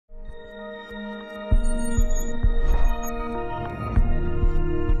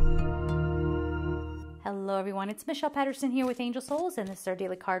everyone, it's Michelle Patterson here with Angel Souls, and this is our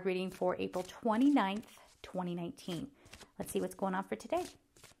daily card reading for April 29th, 2019. Let's see what's going on for today.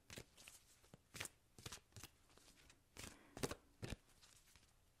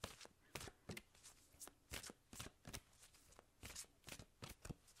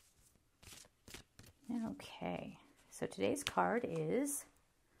 Okay, so today's card is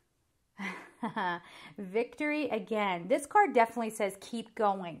Victory again. This card definitely says keep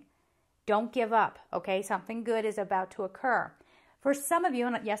going. Don't give up, okay? Something good is about to occur. For some of you,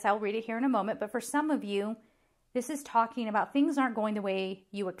 and yes, I'll read it here in a moment, but for some of you, this is talking about things aren't going the way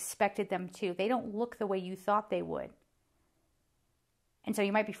you expected them to. They don't look the way you thought they would. And so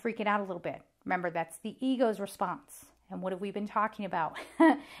you might be freaking out a little bit. Remember, that's the ego's response. And what have we been talking about?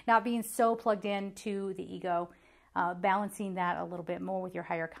 Not being so plugged into the ego, balancing that a little bit more with your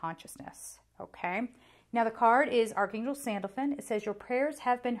higher consciousness, okay? Now, the card is Archangel Sandalphon. It says, your prayers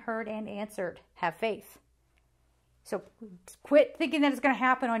have been heard and answered. Have faith. So quit thinking that it's going to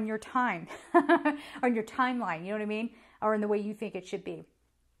happen on your time, on your timeline, you know what I mean? Or in the way you think it should be.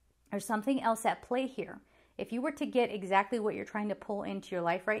 There's something else at play here. If you were to get exactly what you're trying to pull into your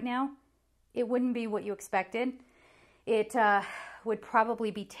life right now, it wouldn't be what you expected. It would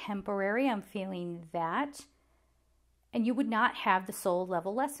probably be temporary. I'm feeling that. And you would not have the soul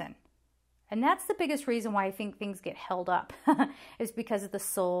level lesson. And that's the biggest reason why I think things get held up is because of the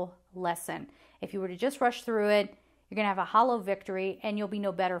soul lesson. If you were to just rush through it, you're going to have a hollow victory and you'll be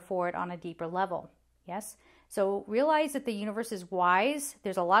no better for it on a deeper level. Yes? So realize that the universe is wise.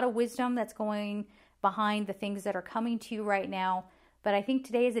 There's a lot of wisdom that's going behind the things that are coming to you right now. But I think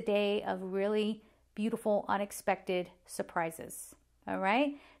today is a day of really beautiful, unexpected surprises. All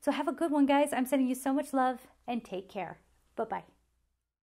right? So have a good one, guys. I'm sending you so much love and take care. Bye-bye.